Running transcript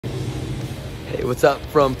Hey, what's up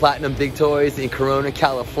from Platinum Big Toys in Corona,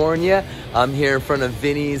 California. I'm here in front of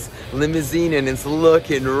Vinnie's limousine and it's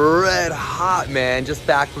looking red hot, man. Just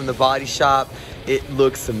back from the body shop. It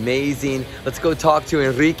looks amazing. Let's go talk to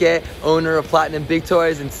Enrique, owner of Platinum Big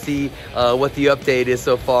Toys, and see what the update is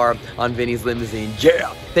so far on Vinnie's limousine.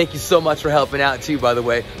 Yeah! Thank you so much for helping out too, by the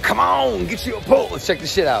way. Come on, get you a pull. Let's check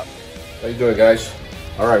this shit out. How you doing, guys?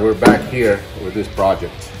 All right, we're back here with this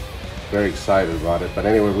project. Very excited about it. But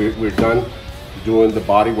anyway, we're done doing the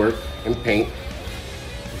body work and paint.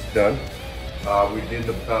 It's done. We did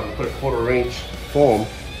we put a 1/4 inch foam,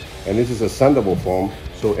 and this is a sandable foam,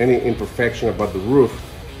 so any imperfection about the roof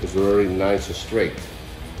is very nice and straight.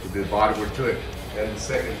 We did body work to it. And the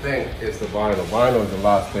second thing is the vinyl. Vinyl is the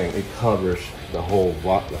last thing. It covers the whole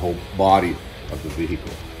body of the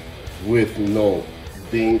vehicle with no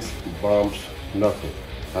dings, bumps, nothing.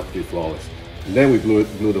 Has to be flawless. And then we glue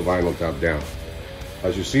the vinyl top down.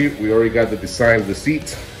 As you see, we already got the design of the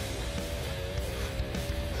seat.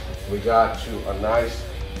 We got you a nice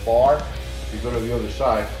bar. If you go to the other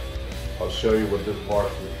side, I'll show you what this bar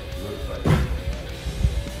looks like.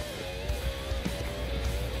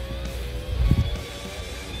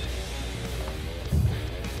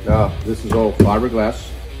 Now, this is all fiberglass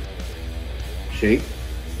shape,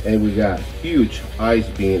 and we got huge ice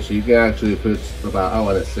beams, so you can actually put about, I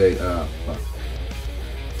want to say,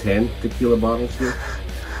 10 tequila bottles here.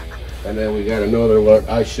 And then we got another one,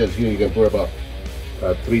 ice shelves here. You can put about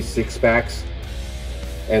 3 6-packs.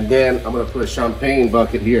 And then I'm gonna put a champagne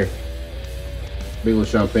bucket here. Big little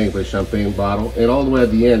champagne, put a champagne bottle. And all the way at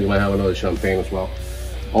the end, you might have another champagne as well.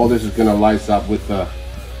 All this is gonna light up with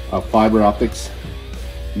fiber optics.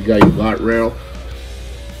 You got your guardrail.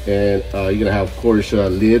 And you're gonna have, of course,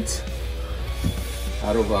 lids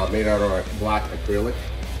made out of black acrylic.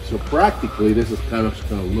 So practically, this is kind of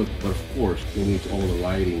gonna look, but of course, it needs all the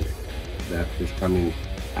lighting that is coming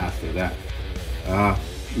after that.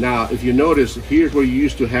 Now, if you notice, here's where you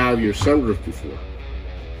used to have your sunroof before.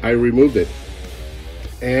 I removed it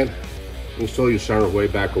and installed your sunroof way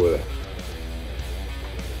back over there.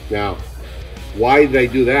 Now, why did I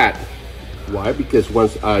do that? Why? Because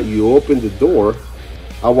once you open the door,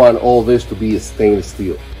 I want all this to be a stainless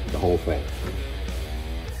steel, the whole thing.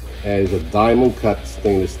 And it's a diamond cut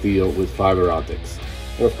stainless steel with fiber optics.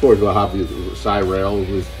 And of course, we'll have the side rails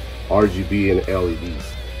with RGB and LEDs.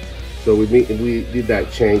 So we did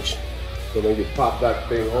that change. So when you pop that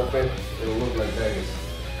thing open, it'll look like Vegas.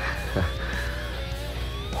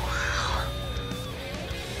 Wow.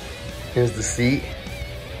 Here's the seat,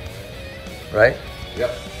 right?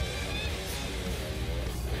 Yep.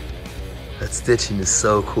 That stitching is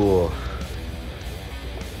so cool.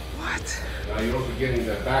 Now you're also getting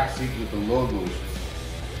the back seat with the logos.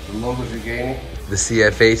 The logos you're getting. The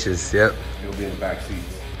CFHs, yep. It'll be in the back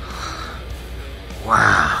seats.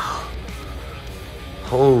 Wow.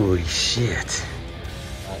 Holy shit.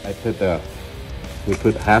 We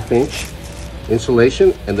put 1/2 inch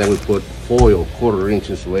insulation, and then we put foil 1/4 inch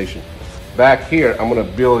insulation. Back here, I'm gonna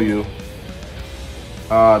build you,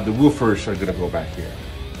 the woofers are gonna go back here.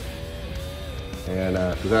 And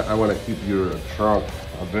because I wanna keep your trunk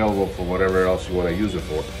available for whatever else you want to use it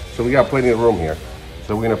for. So we got plenty of room here.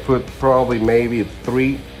 So we're going to put probably maybe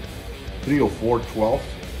 3 or 4 12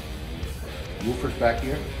 woofers back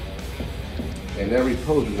here. And every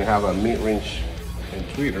post we're going to have a mid-range and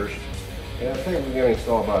tweeters. And I think we're going to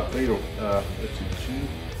install about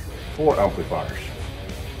 4 amplifiers.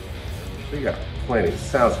 So you got plenty. The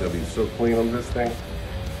sound's going to be so clean on this thing.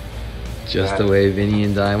 Just the way Vinnie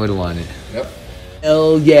and Dime would want it. Yep.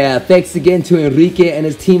 Hell yeah. Thanks again to Enrique and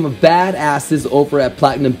his team of badasses over at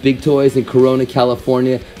Platinum Big Toys in Corona,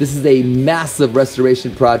 California. This is a massive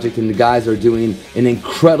restoration project and the guys are doing an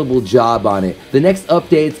incredible job on it. The next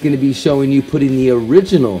update is going to be showing you putting the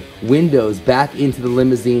original windows back into the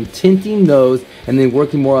limousine, tinting those, and then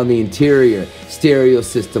working more on the interior. Stereo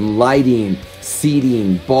system, lighting,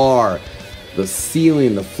 seating, bar, the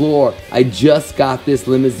ceiling, the floor. I just got this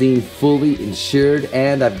limousine fully insured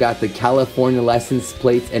and I've got the California license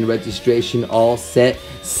plates and registration all set,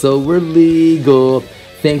 so we're legal.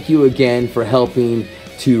 Thank you again for helping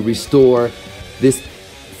to restore this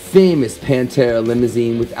famous Pantera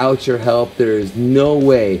limousine. Without your help, there is no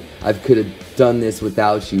way I could have done this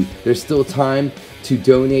without you. There's still time to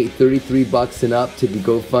donate $33 and up to the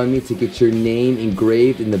GoFundMe to get your name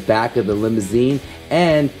engraved in the back of the limousine.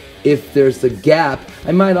 And if there's a gap,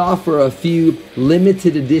 I might offer a few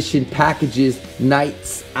limited edition packages,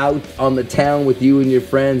 nights out on the town with you and your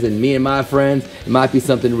friends and me and my friends. It might be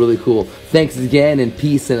something really cool. Thanks again and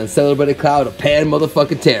peace and a celebrated cloud of Pan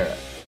motherfucking Terra.